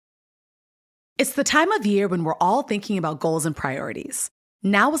It's the time of year when we're all thinking about goals and priorities.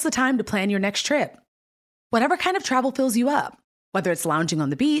 Now is the time to plan your next trip. Whatever kind of travel fills you up, whether it's lounging on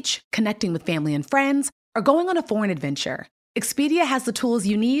the beach, connecting with family and friends, or going on a foreign adventure, Expedia has the tools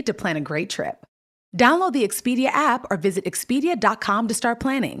you need to plan a great trip. Download the Expedia app or visit Expedia.com to start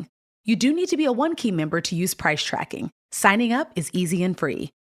planning. You do need to be a One-Key member to use price tracking. Signing up is easy and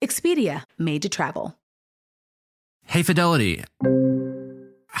free. Expedia, made to travel. Hey, Fidelity.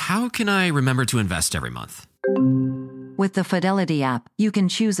 How can I remember to invest every month? With the Fidelity app, you can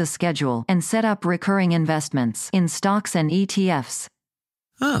choose a schedule and set up recurring investments in stocks and ETFs.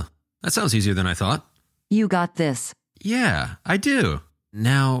 Oh, that sounds easier than I thought. You got this. Yeah, I do.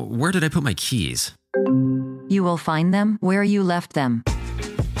 Now, where did I put my keys? You will find them where you left them.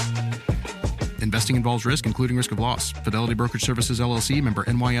 Investing involves risk, including risk of loss. Fidelity Brokerage Services, LLC, member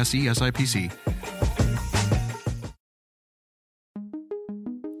NYSE, SIPC.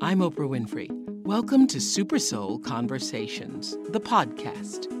 I'm Oprah Winfrey. Welcome to Super Soul Conversations, the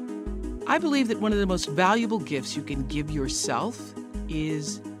podcast. I believe that one of the most valuable gifts you can give yourself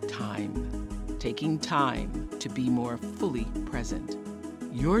is time. Taking time to be more fully present.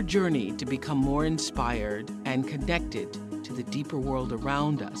 Your journey to become more inspired and connected to the deeper world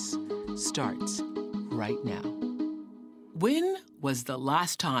around us starts right now. When was the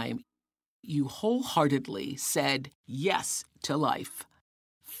last time you wholeheartedly said yes to life?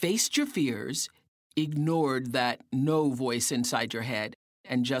 Faced your fears, ignored that no voice inside your head,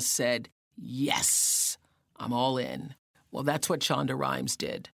 and just said, yes, I'm all in. Well, that's what Shonda Rhimes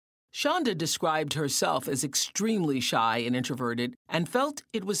did. Shonda described herself as extremely shy and introverted and felt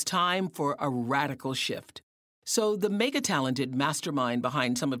it was time for a radical shift. So the mega-talented mastermind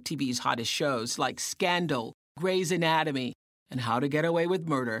behind some of TV's hottest shows like Scandal, Grey's Anatomy, and How to Get Away with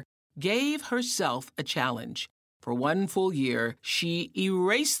Murder gave herself a challenge. For 1 full year, she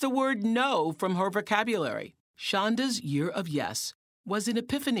erased the word no from her vocabulary. Shonda's year of yes was an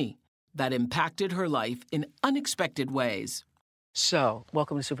epiphany that impacted her life in unexpected ways. So,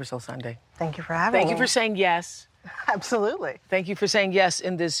 welcome to Super Soul Sunday. Thank you for having me. Thank you for saying yes. Absolutely. Thank you for saying yes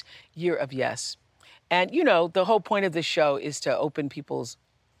in this year of yes. And, you know, the whole point of this show is to open people's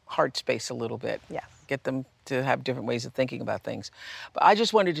heart space a little bit. Yes. Get them to have different ways of thinking about things. But I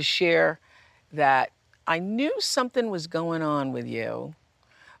just wanted to share that I knew something was going on with you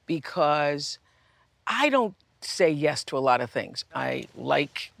because I don't say yes to a lot of things. I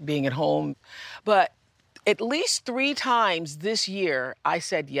like being at home, but at least 3 times this year, I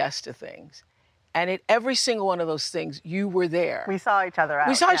said yes to things. And at every single one of those things, you were there. We saw each other out.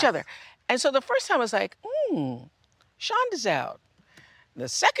 We saw each other. And so the first time I was like, Shonda's out. The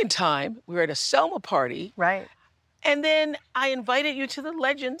second time, we were at a Selma party. Right. And then I invited you to the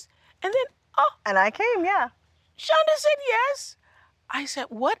Legends. And then, and I came, yeah. Shonda said yes. I said,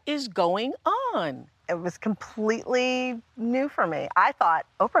 what is going on? It was completely new for me. I thought,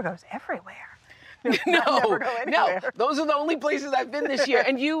 Oprah goes everywhere. No, those are the only places I've been this year.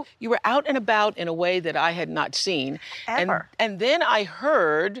 And you were out and about in a way that I had not seen. Ever. And then I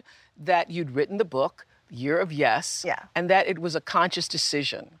heard that you'd written the book, Year of Yes, yeah, and that it was a conscious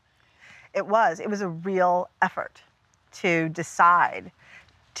decision. It was a real effort to decide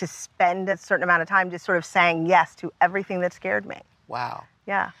to spend a certain amount of time just sort of saying yes to everything that scared me. Wow.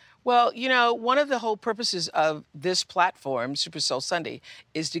 Yeah. Well, you know, one of the whole purposes of this platform, Super Soul Sunday,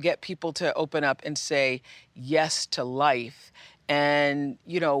 is to get people to open up and say yes to life. And,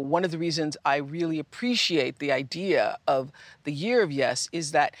 you know, one of the reasons I really appreciate the idea of the Year of Yes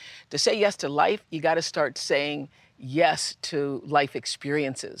is that to say yes to life, you got to start saying yes to life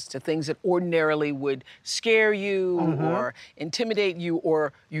experiences, to things that ordinarily would scare you or intimidate you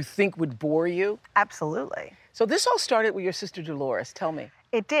or you think would bore you. Absolutely. So this all started with your sister Dolores. Tell me.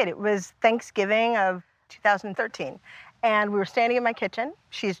 It did. It was Thanksgiving of 2013. And we were standing in my kitchen.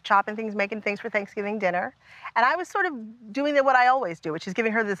 She's chopping things, making things for Thanksgiving dinner. And I was sort of doing what I always do, which is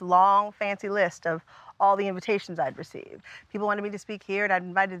giving her this long, fancy list of all the invitations I'd received. People wanted me to speak here, and I'd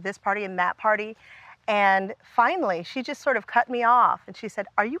invited to this party and that party. And finally, she just sort of cut me off. And she said,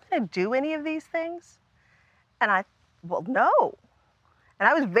 "Are you going to do any of these things?" And I, well, no. And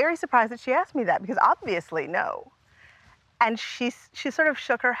I was very surprised that she asked me that, because obviously no. And she sort of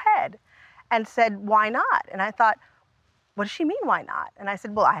shook her head and said, "Why not?" And I thought, what does she mean, why not? And I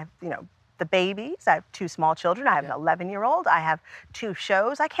said, well, I have, the babies. I have 2 small children. I have an 11-year-old. I have 2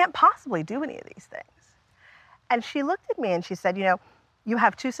 shows. I can't possibly do any of these things. And she looked at me and she said, you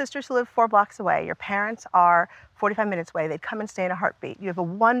have 2 sisters who live 4 blocks away. Your parents are 45 minutes away. They'd come and stay in a heartbeat. You have a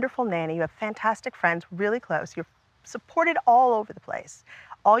wonderful nanny. You have fantastic friends, really close. You're supported all over the place.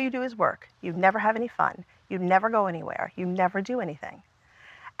 All you do is work. You never have any fun. You never go anywhere. You never do anything.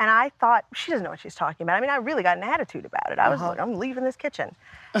 And I thought, she doesn't know what she's talking about. I mean, I really got an attitude about it. I was like, I'm leaving this kitchen.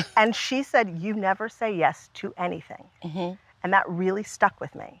 And she said, you never say yes to anything. And that really stuck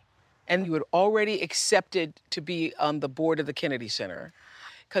with me. And you had already accepted to be on the board of the Kennedy Center,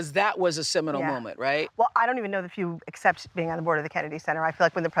 because that was a seminal moment, right? Well, I don't even know if you accept being on the board of the Kennedy Center. I feel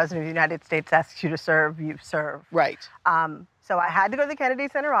like when the President of the United States asks you to serve, you serve. Right. So I had to go to the Kennedy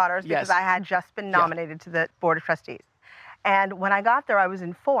Center Honors because I had just been nominated to the Board of Trustees. And when I got there, I was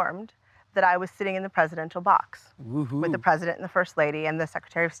informed that I was sitting in the presidential box with the President and the First Lady and the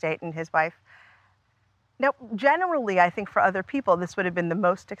Secretary of State and his wife. Now, generally, I think for other people, this would have been the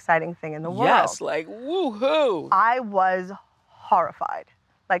most exciting thing in the world. Yes, like, woohoo. I was horrified,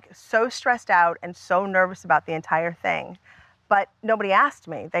 like so stressed out and so nervous about the entire thing. But nobody asked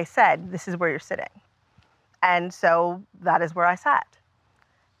me. They said, this is where you're sitting. And so that is where I sat.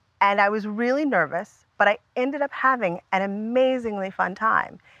 And I was really nervous, but I ended up having an amazingly fun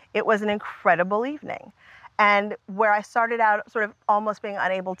time. It was an incredible evening. And where I started out sort of almost being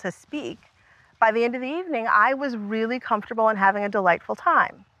unable to speak, by the end of the evening, I was really comfortable and having a delightful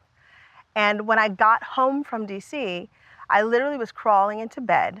time. And when I got home from DC, I literally was crawling into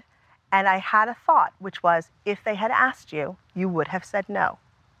bed and I had a thought, which was, if they had asked you, you would have said no.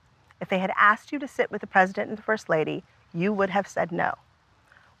 If they had asked you to sit with the President and the First Lady, you would have said no,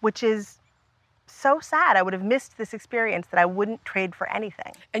 which is so sad. I would have missed this experience that I wouldn't trade for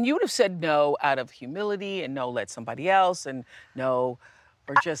anything. And you would have said no out of humility and no, let somebody else, and no,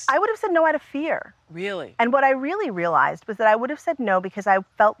 or just... I would have said no out of fear. Really? And what I really realized was that I would have said no because I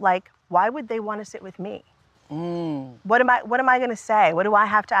felt like, why would they want to sit with me? What am I going to say? What do I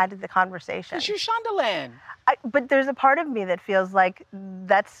have to add to the conversation? Because you're Shondaland. But there's a part of me that feels like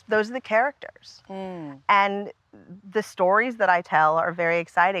those are the characters. And the stories that I tell are very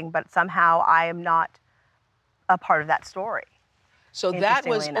exciting, but somehow I am not a part of that story. So that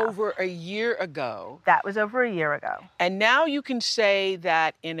was over a year ago. That was over a year ago. And now you can say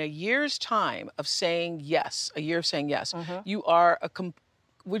that in a year's time of saying yes, a year of saying yes, you are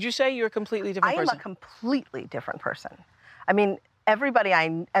would you say you're a completely different person? I am a completely different person. I mean, everybody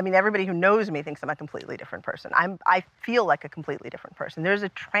who knows me thinks I'm a completely different person. I feel like a completely different person. There's a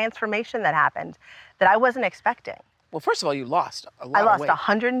transformation that happened that I wasn't expecting. Well, first of all, you lost a lot of weight. I lost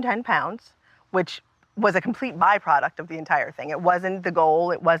 110 pounds, which was a complete byproduct of the entire thing. It wasn't the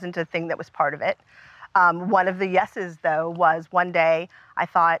goal. It wasn't a thing that was part of it. One of the yeses, though, was one day I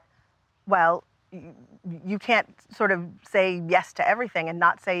thought, well, you can't sort of say yes to everything and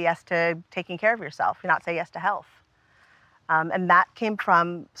not say yes to taking care of yourself, not say yes to health. And that came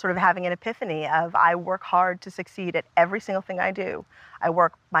from sort of having an epiphany of I work hard to succeed at every single thing I do. I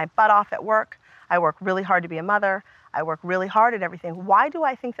work my butt off at work. I work really hard to be a mother. I work really hard at everything. Why do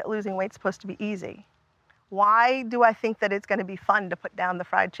I think that losing weight's supposed to be easy? Why do I think that it's going to be fun to put down the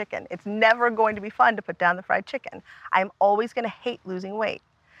fried chicken? It's never going to be fun to put down the fried chicken. I'm always going to hate losing weight.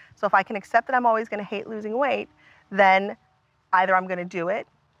 So if I can accept that I'm always going to hate losing weight, then either I'm going to do it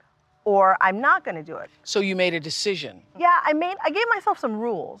or I'm not going to do it. So you made a decision. Yeah, I gave myself some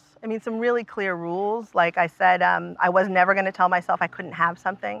rules. I mean, some really clear rules. Like I said, I was never going to tell myself I couldn't have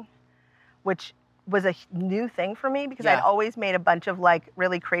something, which was a new thing for me because I'd always made a bunch of like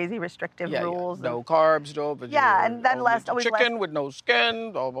really crazy restrictive rules. No carbs, no vegetables. Yeah, and then chicken with no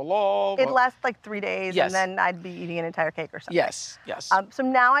skin, blah, blah, blah. It'd last like 3 days, and then I'd be eating an entire cake or something. Yes, yes. So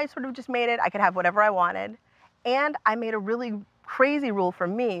now I sort of just made it, I could have whatever I wanted. And I made a really crazy rule for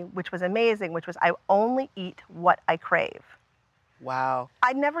me, which was amazing, which was I only eat what I crave. Wow.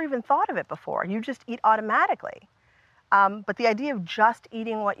 I'd never even thought of it before. You just eat automatically. But the idea of just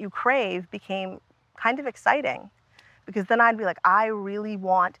eating what you crave became kind of exciting because then I'd be like, I really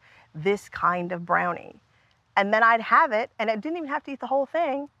want this kind of brownie. And then I'd have it and I didn't even have to eat the whole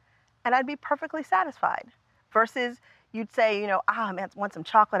thing and I'd be perfectly satisfied. Versus you'd say, I want some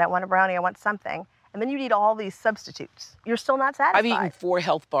chocolate, I want a brownie, I want something. And then you'd eat all these substitutes. You're still not satisfied. I've eaten 4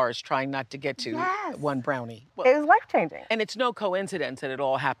 health bars trying not to get to one brownie. Well, it was life-changing. And it's no coincidence that it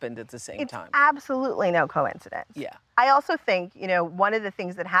all happened at the same time. It's absolutely no coincidence. Yeah. I also think, one of the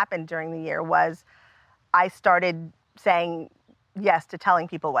things that happened during the year was I started saying yes to telling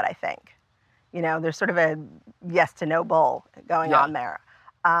people what I think. There's sort of a yes to no bull going on there.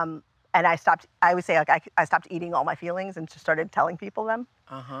 And I would say I stopped eating all my feelings and just started telling people them.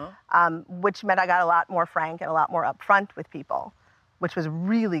 Which meant I got a lot more frank and a lot more upfront with people, which was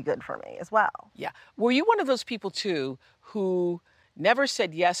really good for me as well. Yeah. Were you one of those people too who never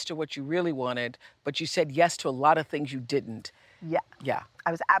said yes to what you really wanted, but you said yes to a lot of things you didn't? Yeah. Yeah.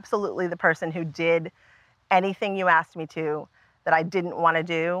 I was absolutely the person who did anything you asked me to that I didn't want to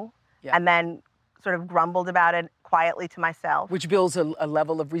do, and then sort of grumbled about it quietly to myself. Which builds a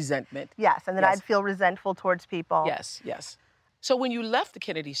level of resentment. Yes, and then Yes. I'd feel resentful towards people. Yes, yes. So when you left the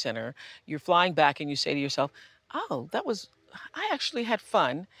Kennedy Center, you're flying back and you say to yourself, oh, I actually had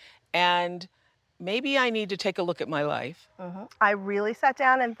fun, and maybe I need to take a look at my life. I really sat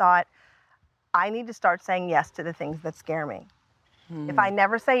down and thought, I need to start saying yes to the things that scare me. If I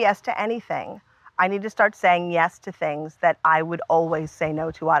never say yes to anything, I need to start saying yes to things that I would always say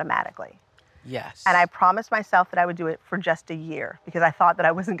no to automatically. Yes. And I promised myself that I would do it for just a year because I thought that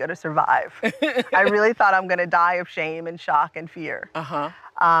I wasn't going to survive. I really thought I'm going to die of shame and shock and fear.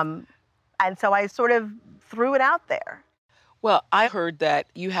 And so I sort of threw it out there. Well, I heard that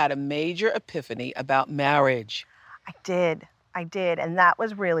you had a major epiphany about marriage. I did. And that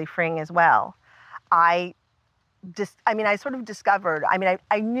was really freeing as well. I sort of discovered,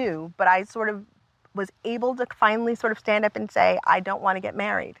 I knew, but I sort of was able to finally sort of stand up and say, I don't want to get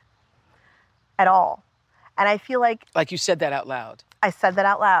married at all. And I feel like you said that out loud. I said that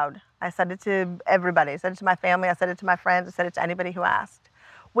out loud. I said it to everybody. I said it to my family. I said it to my friends. I said it to anybody who asked,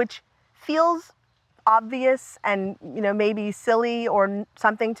 which feels obvious and, maybe silly or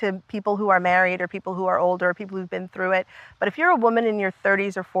something to people who are married or people who are older, or people who've been through it. But if you're a woman in your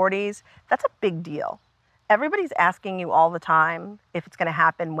 30s or 40s, that's a big deal. Everybody's asking you all the time if it's going to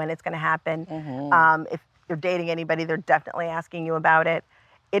happen, when it's going to happen. If you're dating anybody, they're definitely asking you about it.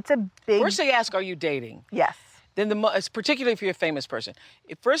 It's a big... First they ask, are you dating? Yes. Then particularly if you're a famous person.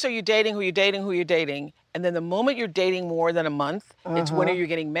 First, are you dating, who you're dating? And then the moment you're dating more than a month, it's when are you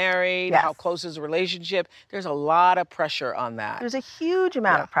getting married? Yes. How close is the relationship? There's a lot of pressure on that. There's a huge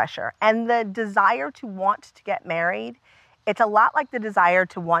amount of pressure. And the desire to want to get married, it's a lot like the desire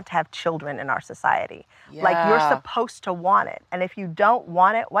to want to have children in our society. Like you're supposed to want it. And if you don't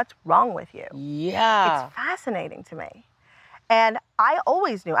want it, what's wrong with you? Yeah. It's fascinating to me. And I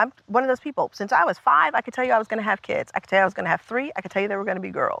always knew, I'm one of those people, since I was 5, I could tell you I was going to have kids. I could tell you I was going to have 3. I could tell you they were going to be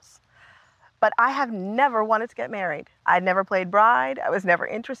girls. But I have never wanted to get married. I never played bride. I was never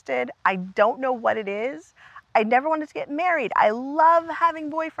interested. I don't know what it is. I never wanted to get married. I love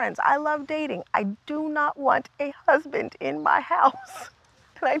having boyfriends. I love dating. I do not want a husband in my house.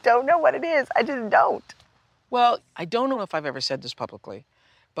 And I don't know what it is. I just don't. Well, I don't know if I've ever said this publicly,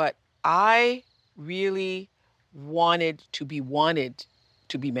 but I really wanted to be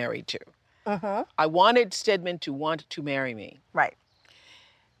married to. I wanted Stedman to want to marry me. Right.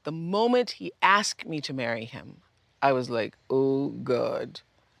 The moment he asked me to marry him, I was like, oh, God.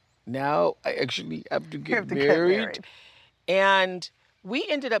 Now I actually have to get married. And we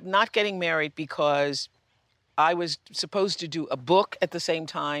ended up not getting married because I was supposed to do a book at the same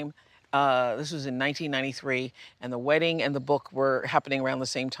time. This was in 1993, and the wedding and the book were happening around the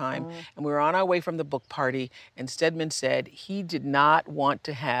same time. And we were on our way from the book party, and Stedman said he did not want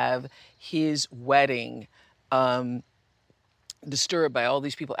to have his wedding disturbed by all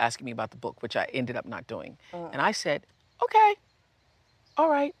these people asking me about the book, which I ended up not doing. And I said, okay, all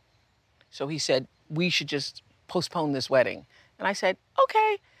right. So he said, we should just postpone this wedding. And I said,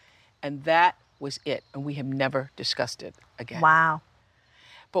 okay. And that was it. And we have never discussed it again. Wow.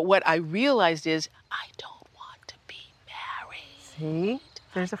 But what I realized is I don't want to be married. See?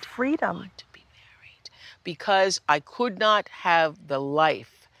 There's a freedom. I want to be married because I could not have the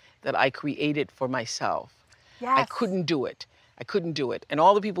life that I created for myself. Yes. I couldn't do it. And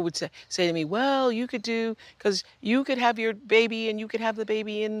all the people would say to me, well, you could do, because you could have your baby and you could have the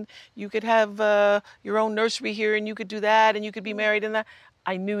baby and you could have your own nursery here and you could do that and you could be married and that.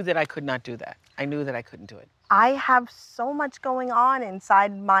 I knew that I could not do that. I knew that I couldn't do it. I have so much going on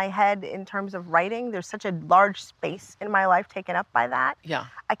inside my head in terms of writing. There's such a large space in my life taken up by that. Yeah.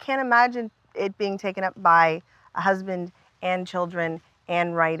 I can't imagine it being taken up by a husband and children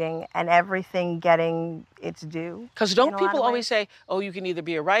and writing and everything getting its due. Because don't people always say, oh, you can either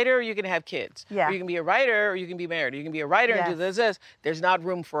be a writer or you can have kids. Yeah. Or you can be a writer or you can be married. Or you can be a writer and do this. There's not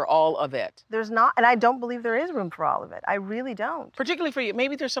room for all of it. There's not, and I don't believe there is room for all of it. I really don't. Particularly for you.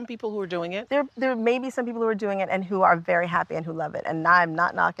 Maybe there's some people who are doing it. There may be some people who are doing it and who are very happy and who love it. And I'm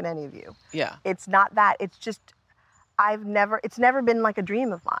not knocking any of you. Yeah. It's not that. It's just, it's never been like a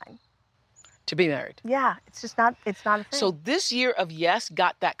dream of mine. To be married. Yeah, it's not a thing. So this year of Yes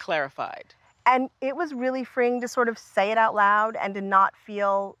got that clarified. And it was really freeing to sort of say it out loud and to not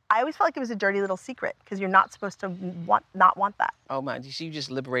feel, I always felt like it was a dirty little secret because you're not supposed to not want that. Oh man, you see, you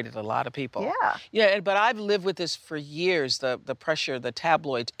just liberated a lot of people. Yeah. Yeah, but I've lived with this for years, the pressure, the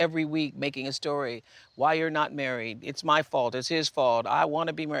tabloids, every week making a story, why you're not married. It's my fault, it's his fault, I want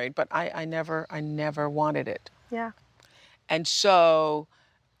to be married, but I never wanted it. Yeah. And so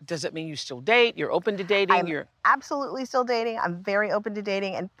Does it mean you still date? You're open to dating? I'm absolutely still dating. I'm very open to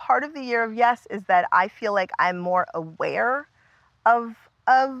dating. And part of the year of yes is that I feel like I'm more aware of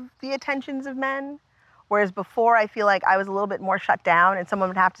the attentions of men. Whereas before, I feel like I was a little bit more shut down, and someone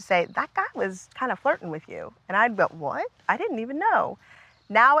would have to say, that guy was kind of flirting with you. And I'd go, what? I didn't even know.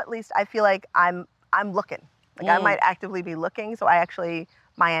 Now, at least, I feel like I'm looking. Like I might actively be looking, so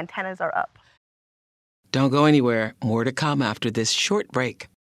my antennas are up. Don't go anywhere. More to come after this short break.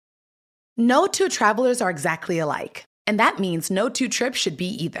 No two travelers are exactly alike, and that means no two trips should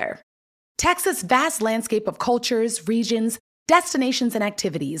be either. Texas' vast landscape of cultures, regions, destinations, and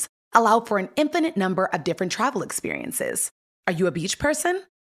activities allow for an infinite number of different travel experiences. Are you a beach person?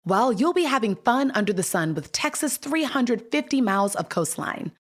 Well, you'll be having fun under the sun with Texas' 350 miles of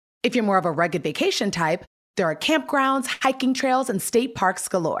coastline. If you're more of a rugged vacation type, there are campgrounds, hiking trails, and state parks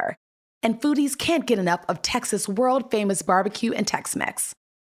galore. And foodies can't get enough of Texas' world-famous barbecue and Tex-Mex.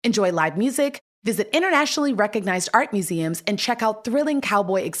 Enjoy live music, visit internationally recognized art museums, and check out thrilling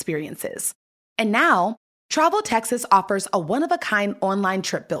cowboy experiences. And now, Travel Texas offers a one-of-a-kind online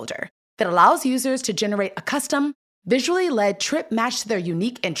trip builder that allows users to generate a custom, visually led trip matched to their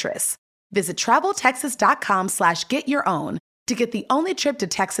unique interests. Visit traveltexas.com/getyourown to get the only trip to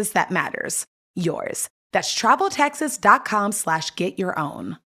Texas that matters, yours. That's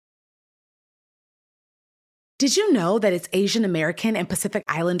traveltexas.com/getyourown. Did you know that it's Asian American and Pacific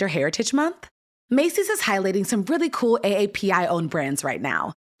Islander Heritage Month? Macy's is highlighting some really cool AAPI-owned brands right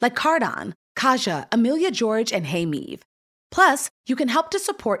now, like Cardon, Kaja, Amelia George, and Hey Meave. Plus, you can help to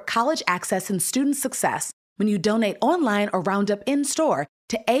support college access and student success when you donate online or round up in-store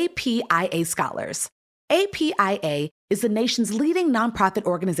to APIA Scholars. APIA is the nation's leading nonprofit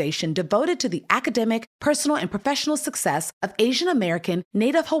organization devoted to the academic, personal, and professional success of Asian American,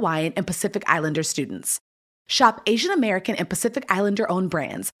 Native Hawaiian, and Pacific Islander students. Shop Asian American and Pacific Islander-owned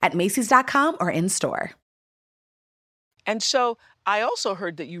brands at Macy's.com or in-store. And so I also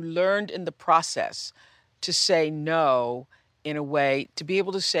heard that you learned in the process to say no in a way, to be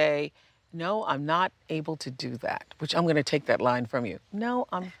able to say, no, I'm not able to do that, which I'm going to take that line from you. No,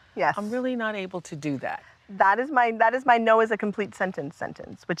 I'm really not able to do that. That is my no is a complete sentence,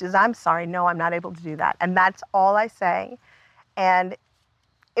 which is, I'm sorry, no, I'm not able to do that. And that's all I say. And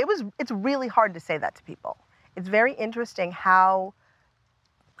it's really hard to say that to people. It's very interesting how,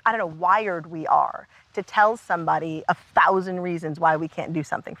 wired we are to tell somebody 1,000 reasons why we can't do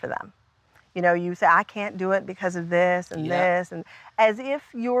something for them. You know, you say, I can't do it because of this and this, and as if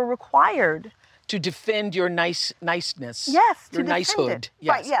you're required to defend your niceness. Yes, your nicehood.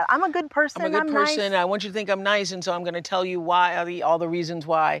 Yes. Right, yeah, I'm a good person. I'm a good person. Nice. I want you to think I'm nice, and so I'm going to tell you why, all the reasons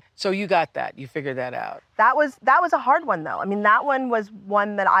why. So you got that. You figured that out. That was a hard one, though. I mean, that one was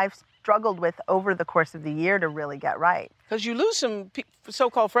one that I've struggled with over the course of the year to really get right. Because you lose some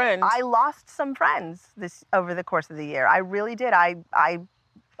so-called friends. I lost some friends over the course of the year. I really did. I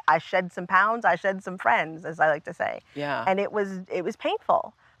shed some pounds. I shed some friends, as I like to say. Yeah. And it was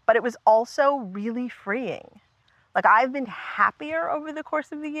painful, but it was also really freeing. Like, I've been happier over the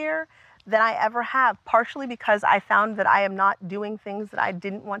course of the year than I ever have, partially because I found that I am not doing things that I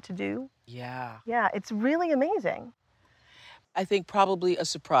didn't want to do. Yeah. Yeah, it's really amazing. I think probably a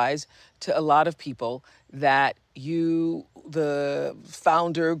surprise to a lot of people that you, the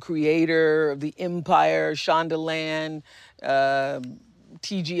founder, creator of the empire, Shondaland,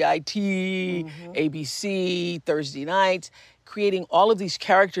 TGIT, ABC, Thursday nights, creating all of these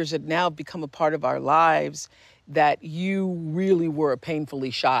characters that now become a part of our lives, that you really were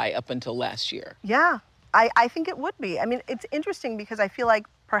painfully shy up until last year. Yeah, I think it would be. I mean, it's interesting because I feel like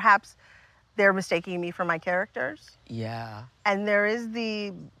perhaps they're mistaking me for my characters. Yeah. And there is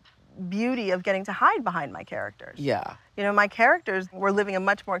the beauty of getting to hide behind my characters. Yeah. You know, my characters were living a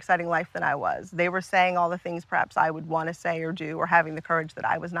much more exciting life than I was. They were saying all the things perhaps I would want to say or do, or having the courage that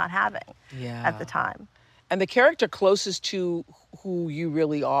I was not having at the time. And the character closest to who you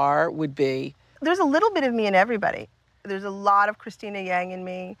really are would be? There's a little bit of me in everybody. There's a lot of Christina Yang in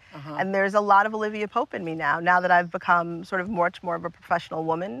me, and there's a lot of Olivia Pope in me now that I've become sort of much more of a professional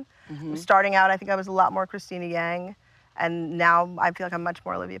woman. Starting out, I think I was a lot more Christina Yang, and now I feel like I'm much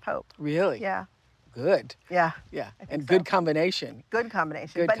more Olivia Pope. Really? Yeah. Good. Yeah. Yeah. And good combination. Good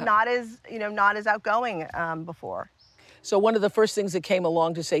combination, but not as outgoing before. So one of the first things that came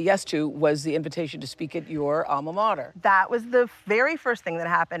along to say yes to was the invitation to speak at your alma mater. That was the very first thing that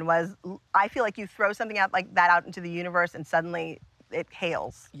happened. Was I feel like you throw something out like that out into the universe and suddenly it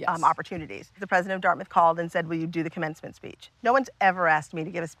hails opportunities. The president of Dartmouth called and said, will you do the commencement speech? No one's ever asked me to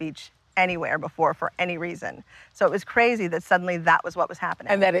give a speech anywhere before for any reason. So it was crazy that suddenly that was what was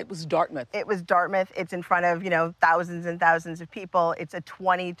happening. And that it was Dartmouth. It was Dartmouth. It's in front of, thousands and thousands of people. It's a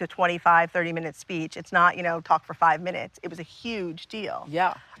 20 to 25, 30-minute speech. It's not, talk for 5 minutes. It was a huge deal.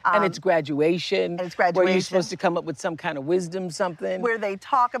 Yeah. And it's graduation. And it's graduation. Where you're supposed to come up with some kind of wisdom, something. Where they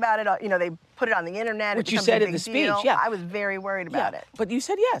talk about it, they put it on the internet. Which it you becomes said a in big the speech, deal. yeah. I was very worried about it. But you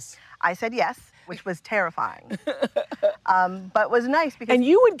said yes. I said yes, which was terrifying. But was nice because... And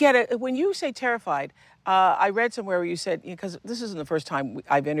you would get it, when you say terrified, I read somewhere where you said, because this isn't the first time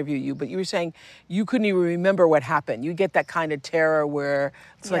I've interviewed you, but you were saying you couldn't even remember what happened. You get that kind of terror where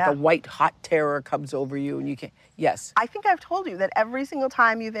it's like a white hot terror comes over you and you can't, yes. I think I've told you that every single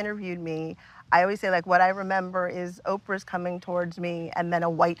time you've interviewed me, I always say, what I remember is Oprah's coming towards me and then a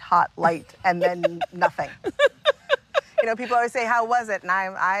white hot light and then nothing. People always say, how was it? And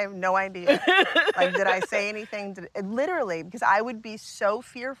I have no idea. Did I say anything? Literally, because I would be so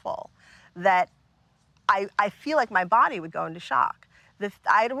fearful that I feel like my body would go into shock.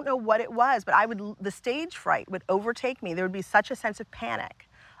 I don't know what it was, but the stage fright would overtake me. There would be such a sense of panic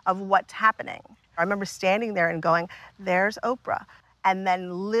of what's happening. I remember standing there and going, there's Oprah. And then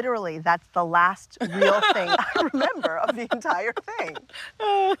literally, that's the last real thing I remember of the entire thing.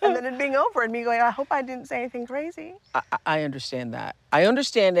 And then it being over and me going, I hope I didn't say anything crazy. I understand that. I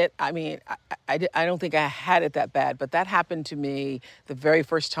understand it. I mean, I don't think I had it that bad, but that happened to me the very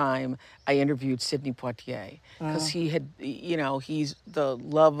first time I interviewed Sidney Poitier. Because he had, he's the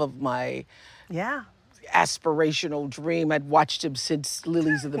love of my... Yeah. Aspirational dream. I'd watched him since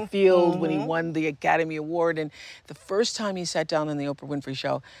Lilies of the Field when he won the Academy Award. And the first time he sat down on the Oprah Winfrey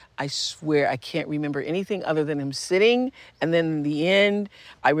Show, I swear I can't remember anything other than him sitting. And then in the end,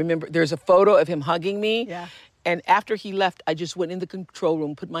 I remember there's a photo of him hugging me. Yeah. And after he left, I just went in the control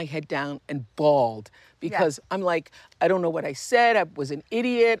room, put my head down and bawled because I'm like, I don't know what I said. I was an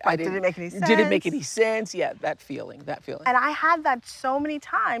idiot. Did it make any sense? Did it make any sense? Yeah, that feeling. And I had that so many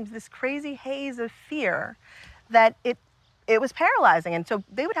times, this crazy haze of fear that it was paralyzing. And so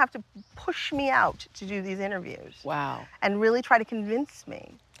they would have to push me out to do these interviews. Wow. And really try to convince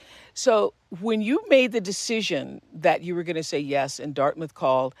me. So when you made the decision that you were going to say yes and Dartmouth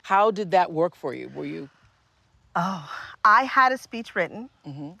called, how did that work for you? Were you... Oh, I had a speech written,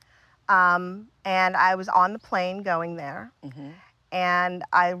 and I was on the plane going there, and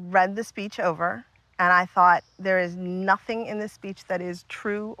I read the speech over, and I thought, there is nothing in this speech that is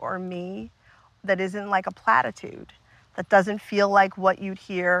true or me, that isn't like a platitude, that doesn't feel like what you'd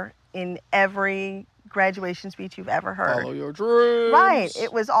hear in every graduation speech you've ever heard. Follow your dreams. Right.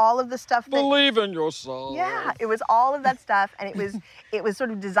 It was all of the stuff that... Believe in yourself. Yeah, it was all of that stuff, and it was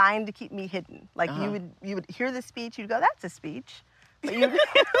sort of designed to keep me hidden. You would hear the speech, you'd go, that's a speech. But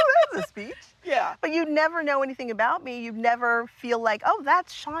that's a speech. Yeah. But you'd never know anything about me. You'd never feel like, oh,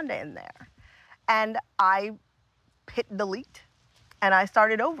 that's Shonda in there. And I hit delete, and I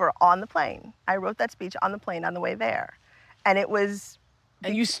started over on the plane. I wrote that speech on the plane on the way there. And it was...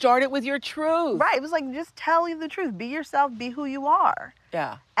 And you started with your truth. Right. It was like, just tell you the truth. Be yourself. Be who you are.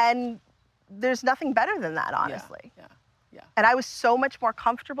 Yeah. And there's nothing better than that, honestly. Yeah. And I was so much more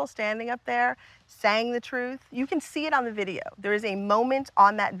comfortable standing up there, saying the truth. You can see it on the video. There is a moment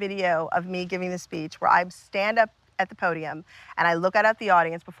on that video of me giving the speech where I stand up at the podium and I look out at the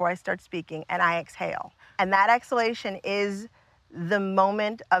audience before I start speaking and I exhale. And that exhalation is the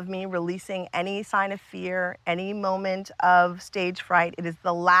moment of me releasing any sign of fear, any moment of stage fright. It is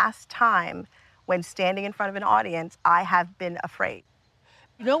the last time when standing in front of an audience, I have been afraid.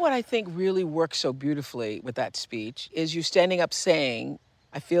 You know what I think really works so beautifully with that speech is you standing up saying,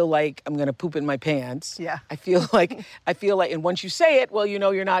 I feel like I'm going to poop in my pants. Yeah. I feel like, and once you say it, well,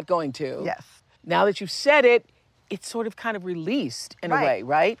 you're not going to. Yes. Now that you've said it, it's sort of kind of released in a way,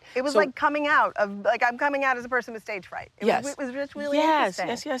 right? It was like coming out of, I'm coming out as a person with stage fright. It was just really interesting.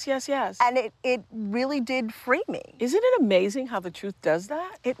 Yes. And it really did free me. Isn't it amazing how the truth does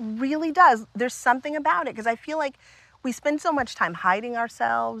that? It really does. There's something about it, because I feel like we spend so much time hiding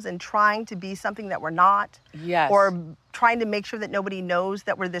ourselves and trying to be something that we're not. Yes. Or trying to make sure that nobody knows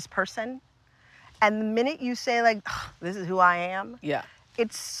that we're this person. And the minute you say, like, this is who I am. Yeah.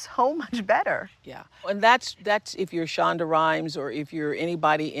 It's so much better. Yeah. And that's if you're Shonda Rhimes or if you're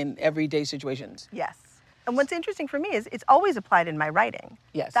anybody in everyday situations. Yes. And what's interesting for me is it's always applied in my writing.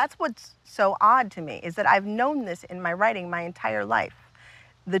 Yes. That's what's so odd to me, is that I've known this in my writing my entire life.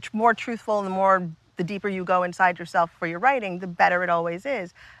 The more truthful and the deeper you go inside yourself for your writing, the better it always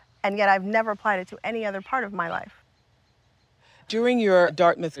is. And yet I've never applied it to any other part of my life. During your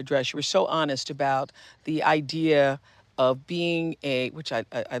Dartmouth address, you were so honest about the idea of being which I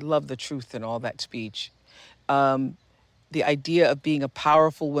love the truth in all that speech, the idea of being a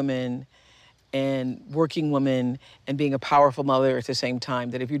powerful woman and working woman and being a powerful mother at the same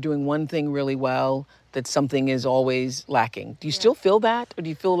time, that if you're doing one thing really well, that something is always lacking. Do you still feel that? Or do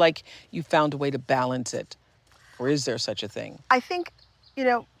you feel like you found a way to balance it? Or is there such a thing? I think,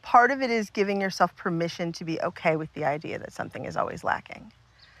 part of it is giving yourself permission to be okay with the idea that something is always lacking.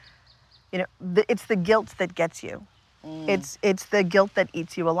 It's the guilt that gets you. It's the guilt that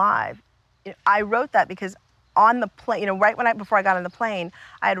eats you alive. I wrote that because on the plane, before I got on the plane,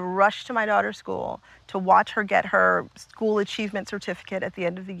 I had rushed to my daughter's school to watch her get her school achievement certificate at the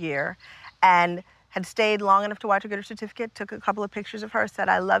end of the year, and had stayed long enough to watch her get her certificate, took a couple of pictures of her, said,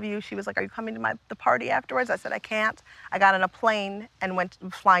 "I love you." She was like, "Are you coming to the party afterwards?" I said, "I can't." I got on a plane and went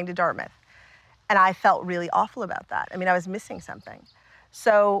flying to Dartmouth. And I felt really awful about that. I mean, I was missing something.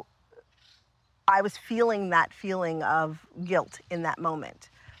 So I was feeling that feeling of guilt in that moment.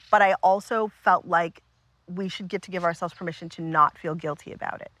 But I also felt like we should get to give ourselves permission to not feel guilty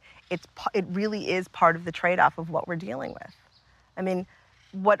about it. It really is part of the trade-off of what we're dealing with. I mean,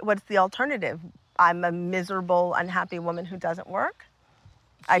 what's the alternative? I'm a miserable, unhappy woman who doesn't work.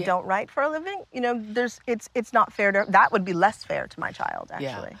 I don't write for a living. It's not fair that would be less fair to my child,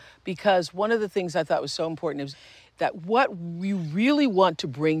 actually. Yeah, because one of the things I thought was so important is that what you really want to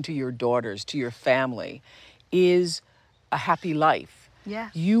bring to your daughters, to your family, is a happy life.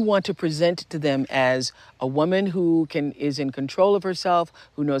 Yeah. You want to present to them as a woman who is in control of herself,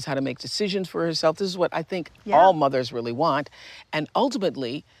 who knows how to make decisions for herself. This is what I think all mothers really want. And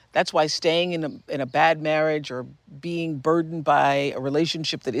ultimately, that's why staying in a bad marriage or being burdened by a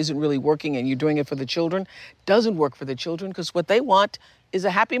relationship that isn't really working and you're doing it for the children doesn't work for the children, because what they want is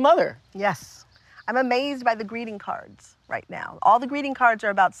a happy mother. Yes. I'm amazed by the greeting cards right now. All the greeting cards are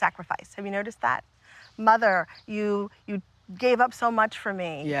about sacrifice. Have you noticed that? Mother, you gave up so much for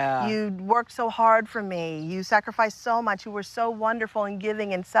me. Yeah. You worked so hard for me. You sacrificed so much. You were so wonderful and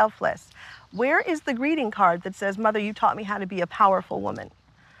giving and selfless. Where is the greeting card that says, "Mother, you taught me how to be a powerful woman.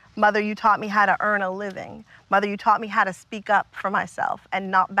 Mother, you taught me how to earn a living. Mother, you taught me how to speak up for myself and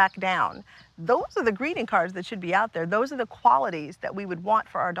not back down"? Those are the greeting cards that should be out there. Those are the qualities that we would want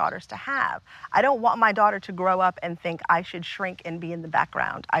for our daughters to have. I don't want my daughter to grow up and think I should shrink and be in the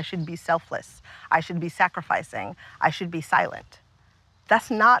background. I should be selfless. I should be sacrificing. I should be silent.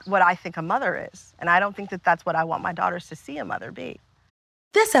 That's not what I think a mother is. And I don't think that that's what I want my daughters to see a mother be.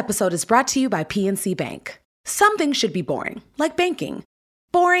 This episode is brought to you by PNC Bank. Some things should be boring, like banking.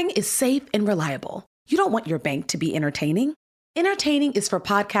 Boring is safe and reliable. You don't want your bank to be entertaining. Entertaining is for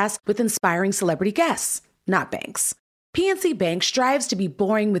podcasts with inspiring celebrity guests, not banks. PNC Bank strives to be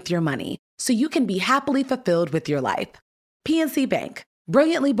boring with your money so you can be happily fulfilled with your life. PNC Bank,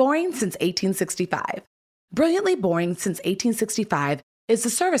 brilliantly boring since 1865. Brilliantly boring since 1865 is the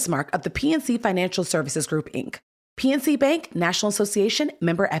service mark of the PNC Financial Services Group, Inc. PNC Bank, National Association,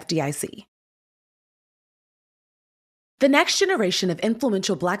 member FDIC. The next generation of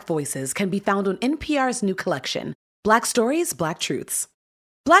influential Black voices can be found on NPR's new collection, Black Stories, Black Truths.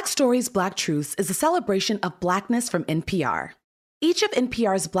 Black Stories, Black Truths is a celebration of Blackness from NPR. Each of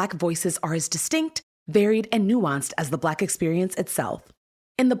NPR's Black voices are as distinct, varied, and nuanced as the Black experience itself.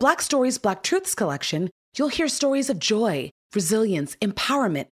 In the Black Stories, Black Truths collection, you'll hear stories of joy, resilience,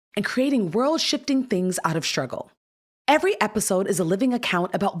 empowerment, and creating world-shifting things out of struggle. Every episode is a living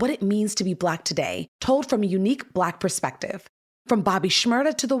account about what it means to be Black today, told from a unique Black perspective. From Bobby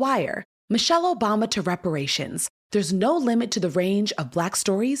Shmurda to The Wire, Michelle Obama to reparations, there's no limit to the range of Black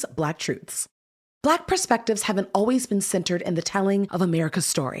stories, Black truths. Black perspectives haven't always been centered in the telling of America's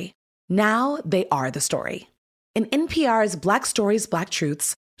story. Now they are the story. In NPR's Black Stories, Black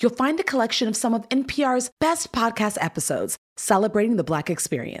Truths, you'll find a collection of some of NPR's best podcast episodes celebrating the Black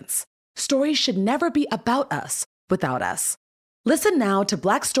experience. Stories should never be about us without us. Listen now to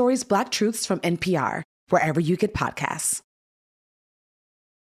Black Stories, Black Truths from NPR, wherever you get podcasts.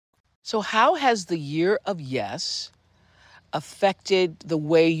 So how has the year of yes affected the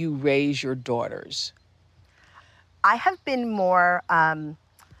way you raise your daughters? I have been more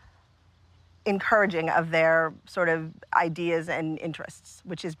encouraging of their sort of ideas and interests,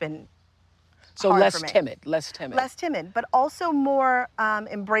 which has been so hard less for me. Less timid. Less timid, but also more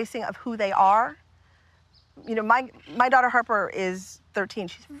embracing of who they are. You know, my daughter Harper is 13.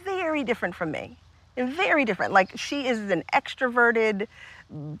 She's very different from me. Very different. Like, she is an extroverted,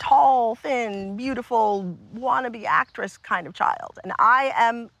 tall, thin, beautiful, wannabe actress kind of child. And I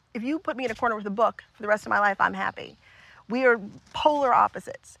am, if you put me in a corner with a book for the rest of my life, I'm happy. We are polar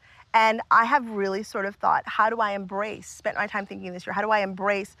opposites. And I have really sort of thought, how do I spent my time thinking this year, how do I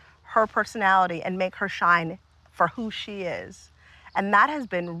embrace her personality and make her shine for who she is? And that has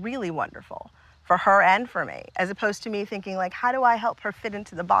been really wonderful for her and for me, as opposed to me thinking like, how do I help her fit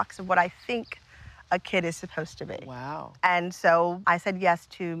into the box of what I think a kid is supposed to be? Wow. And so I said yes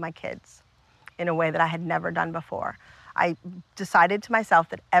to my kids in a way that I had never done before. I decided to myself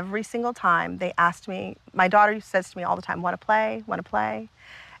that every single time they asked me, my daughter says to me all the time, want to play, want to play?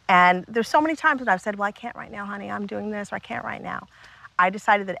 And there's so many times when I've said, well, I can't right now, honey, I'm doing this, or I can't right now. I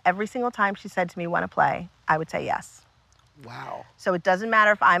decided that every single time she said to me, want to play, I would say yes. Wow. So it doesn't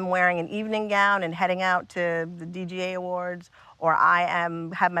matter if I'm wearing an evening gown and heading out to the DGA Awards, or I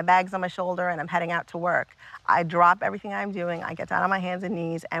have my bags on my shoulder and I'm heading out to work. I drop everything I'm doing, I get down on my hands and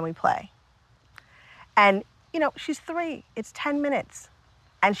knees, and we play. And, you know, she's 3, it's 10 minutes,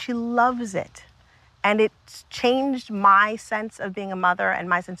 and she loves it. And it's changed my sense of being a mother and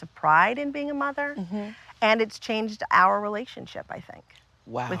my sense of pride in being a mother. And it's changed our relationship, I think.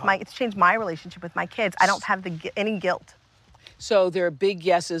 Wow. It's changed my relationship with my kids. I don't have any guilt. So there are big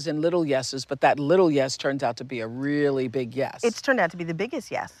yeses and little yeses, but that little yes turns out to be a really big yes. It's turned out to be the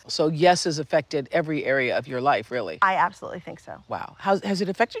biggest yes. So yes has affected every area of your life, really. I absolutely think so. Wow. Has it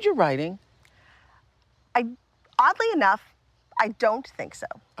affected your writing? Oddly enough, I don't think so.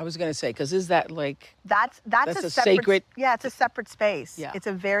 I was going to say, because is that like... That's a separate, sacred... Yeah, it's a separate space. Yeah. It's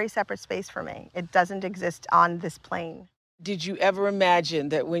a very separate space for me. It doesn't exist on this plane. Did you ever imagine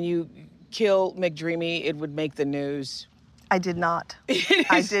that when you kill McDreamy, it would make the news? I did not.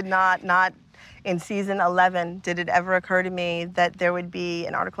 I did not. Not in season 11 did it ever occur to me that there would be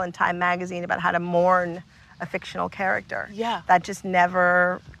an article in Time magazine about how to mourn a fictional character. Yeah. That just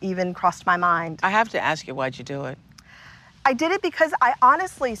never even crossed my mind. I have to ask you, why'd you do it? I did it because I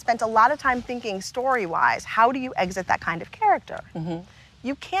honestly spent a lot of time thinking story-wise, how do you exit that kind of character?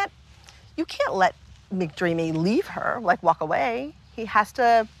 You can't let McDreamy leave her, like walk away. He has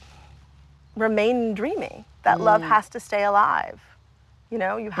to remain dreamy. That love has to stay alive. You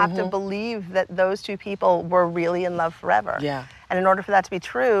know, you have to believe that those two people were really in love forever. Yeah. And in order for that to be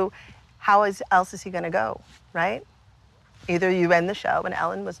true, how else is he going to go, right? Either you end the show and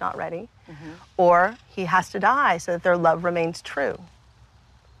Ellen was not ready, or he has to die so that their love remains true.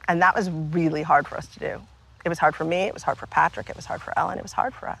 And that was really hard for us to do. It was hard for me, it was hard for Patrick, it was hard for Ellen, it was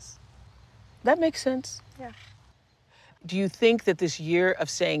hard for us. That makes sense. Yeah. Do you think that this year of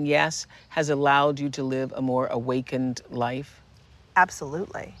saying yes has allowed you to live a more awakened life?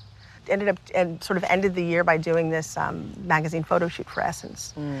 Absolutely. Ended up and sort of ended the year by doing this magazine photo shoot for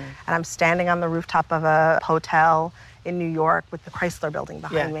Essence. And I'm standing on the rooftop of a hotel in New York with the Chrysler building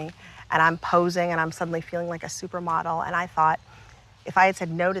behind me. And I'm posing and I'm suddenly feeling like a supermodel. And I thought, if I had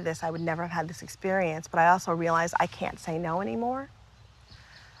said no to this, I would never have had this experience. But I also realized I can't say no anymore.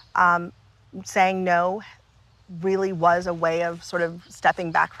 Saying no really was a way of sort of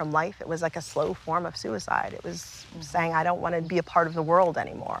stepping back from life. It was like a slow form of suicide. It was saying, I don't want to be a part of the world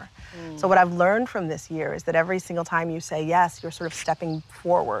anymore. So what I've learned from this year is that every single time you say yes, you're sort of stepping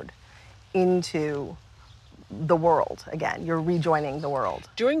forward into the world again. You're rejoining the world.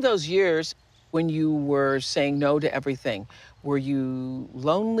 During those years when you were saying no to everything, were you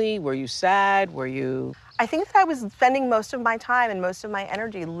lonely? Were you sad? Were you... I think that I was spending most of my time and most of my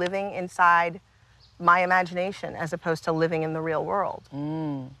energy living inside my imagination as opposed to living in the real world.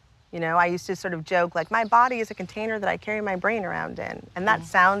 You know, I used to sort of joke, like, my body is a container that I carry my brain around in. And that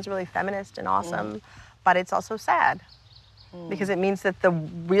sounds really feminist and awesome, but it's also sad. Because it means that the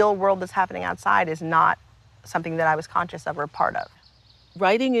real world that's happening outside is not something that I was conscious of or part of.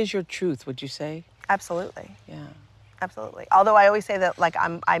 Writing is your truth, would you say? Absolutely. Yeah. Absolutely. Although I always say that, like,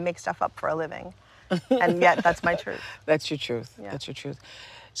 I make stuff up for a living. And yet that's my truth. That's your truth. Yeah. That's your truth.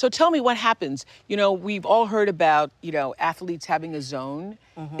 So tell me what happens. You know, we've all heard about, you know, athletes having a zone.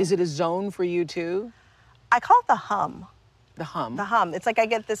 Is it a zone for you too? I call it the hum. The hum? The hum. It's like I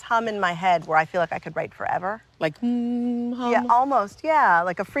get this hum in my head where I feel like I could write forever. Like, hum? Yeah, almost, yeah.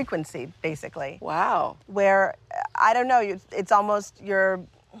 Like a frequency, basically. Wow. Where, I don't know, it's almost where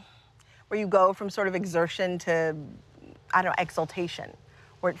you go from sort of exertion to, I don't know, exaltation.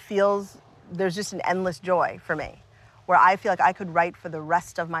 Where it feels, there's just an endless joy for me. Where I feel like I could write for the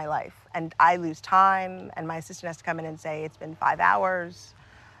rest of my life. And I lose time, and my assistant has to come in and say, it's been 5 hours.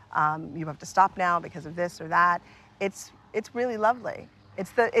 You have to stop now because of this or that. It's really lovely.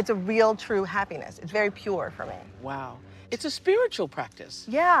 It's a real, true happiness. It's very pure for me. Wow. It's a spiritual practice.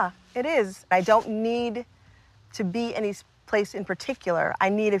 Yeah, it is. I don't need to be any place in particular. I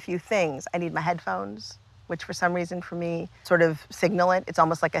need a few things. I need my headphones, which for some reason for me sort of signal it. It's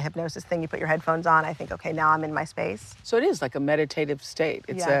almost like a hypnosis thing. You put your headphones on, I think, okay, now I'm in my space. So it is like a meditative state.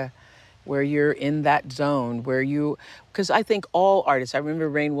 It's where you're in that zone, where you, because I think all artists, I remember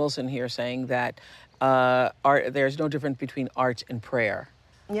Rainn Wilson here saying that there's no difference between art and prayer.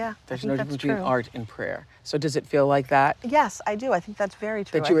 Yeah, There's I no think difference that's between true. art and prayer. So does it feel like that? Yes, I do. I think that's very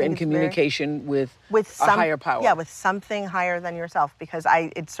true. That you're I think in it's very- communication with some, a higher power? Yeah, with something higher than yourself, because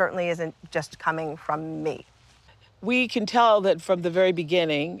it certainly isn't just coming from me. We can tell that from the very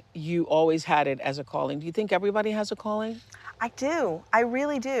beginning, you always had it as a calling. Do you think everybody has a calling? I do. I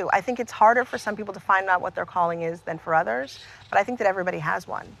really do. I think it's harder for some people to find out what their calling is than for others, but I think that everybody has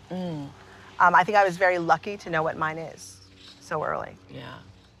one. I think I was very lucky to know what mine is so early. Yeah.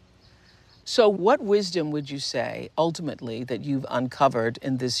 So what wisdom would you say, ultimately, that you've uncovered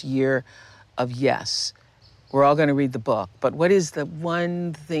in this year of yes? We're all going to read the book, but what is the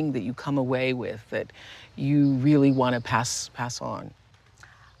one thing that you come away with that you really want to pass on?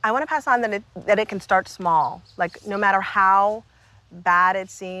 I want to pass on that it can start small. Like, no matter how bad it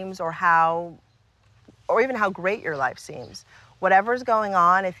seems or even how great your life seems, whatever's going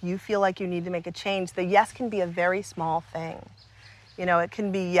on, if you feel like you need to make a change, the yes can be a very small thing. You know, it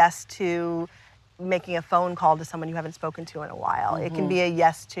can be yes to making a phone call to someone you haven't spoken to in a while. It can be a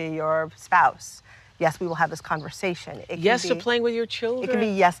yes to your spouse. Yes, we will have this conversation. It can Yes be, to playing with your children? It can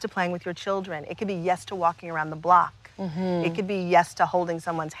be yes to playing with your children. It could be yes to walking around the block. It could be yes to holding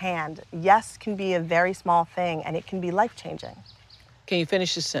someone's hand. Yes can be a very small thing, and it can be life-changing. Can you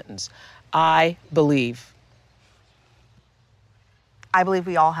finish this sentence? I believe. I believe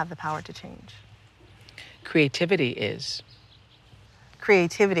we all have the power to change. Creativity is.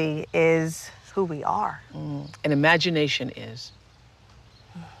 Creativity is who we are. And imagination is.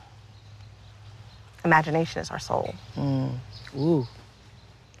 Imagination is our soul. Ooh.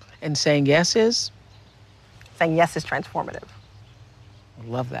 And saying yes is? Saying yes is transformative. I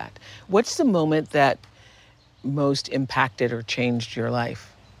love that. What's the moment that most impacted or changed your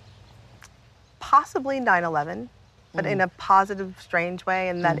life? Possibly 9/11, but in a positive, strange way,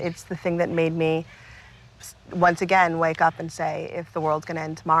 and that it's the thing that made me, once again, wake up and say, if the world's going to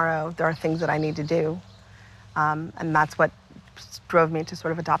end tomorrow, there are things that I need to do. And that's what drove me to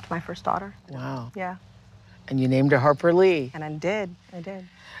sort of adopt my first daughter. Wow. Yeah, And you named her Harper Lee. and I did.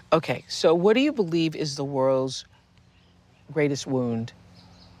 Okay, so what do you believe is the world's greatest wound?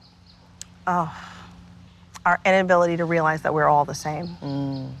 Our inability to realize that we're all the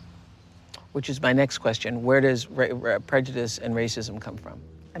same. Which is my next question. Where does prejudice and racism come from?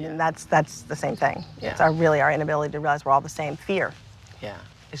 I mean, that's the same thing. Yeah. It's our inability to realize we're all the same. Fear. Yeah,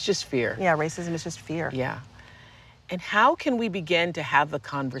 it's just fear. Yeah, racism is just fear. Yeah. And how can we begin to have the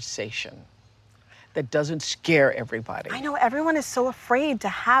conversation that doesn't scare everybody? I know everyone is so afraid to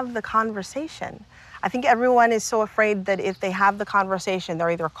have the conversation. I think everyone is so afraid that if they have the conversation, they're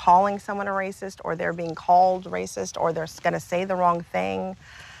either calling someone a racist or they're being called racist or they're going to say the wrong thing.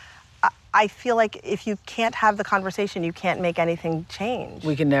 I feel like if you can't have the conversation, you can't make anything change.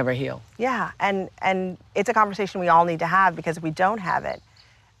 We can never heal. Yeah, and it's a conversation we all need to have, because if we don't have it,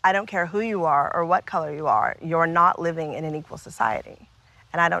 I don't care who you are or what color you are, you're not living in an equal society.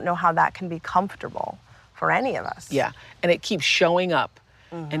 And I don't know how that can be comfortable for any of us. Yeah, and it keeps showing up.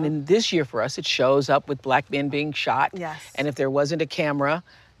 And in this year for us, it shows up with black men being shot. Yes. And if there wasn't a camera,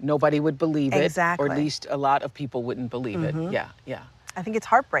 nobody would believe it. Exactly. Or at least a lot of people wouldn't believe it. Yeah, yeah. I think it's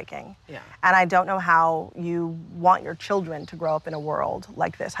heartbreaking. Yeah. And I don't know how you want your children to grow up in a world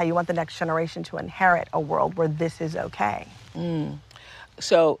like this, how you want the next generation to inherit a world where this is okay.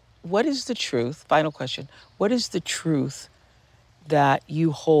 So what is the truth, final question, what is the truth that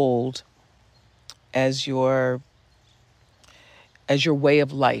you hold as your way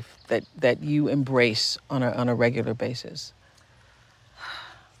of life, that you embrace on a regular basis?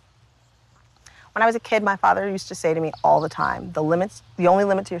 When I was a kid, my father used to say to me all the time, the only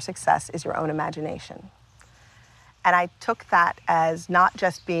limit to your success is your own imagination. And I took that as not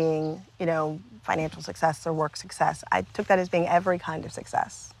just being, financial success or work success. I took that as being every kind of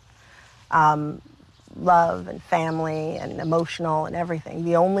success. Love and family and emotional and everything.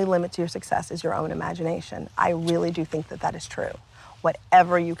 The only limit to your success is your own imagination. I really do think that is true.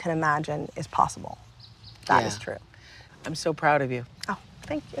 Whatever you can imagine is possible. That is true. I'm so proud of you. Oh,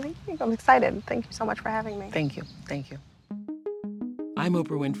 thank you. I'm excited. Thank you so much for having me. Thank you. I'm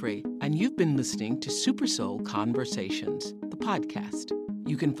Oprah Winfrey, and you've been listening to Super Soul Conversations, the podcast.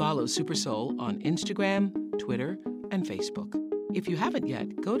 You can follow Super Soul on Instagram, Twitter, and Facebook. If you haven't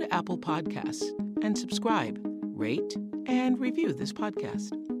yet, go to Apple Podcasts and subscribe, rate, and review this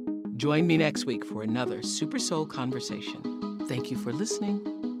podcast. Join me next week for another Super Soul Conversation. Thank you for listening.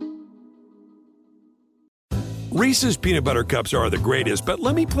 Reese's peanut butter cups are the greatest, but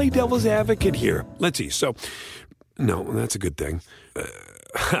let me play devil's advocate here. Let's see. So, no, that's a good thing.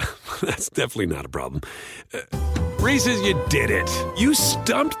 That's definitely not a problem. Reese's, you did it. You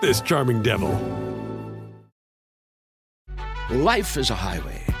stumped this charming devil. Life is a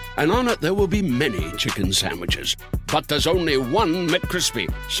highway, and on it there will be many chicken sandwiches. But there's only one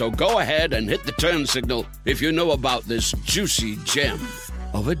McCrispy. So go ahead and hit the turn signal if you know about this juicy gem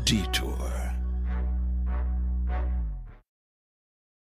of a detour.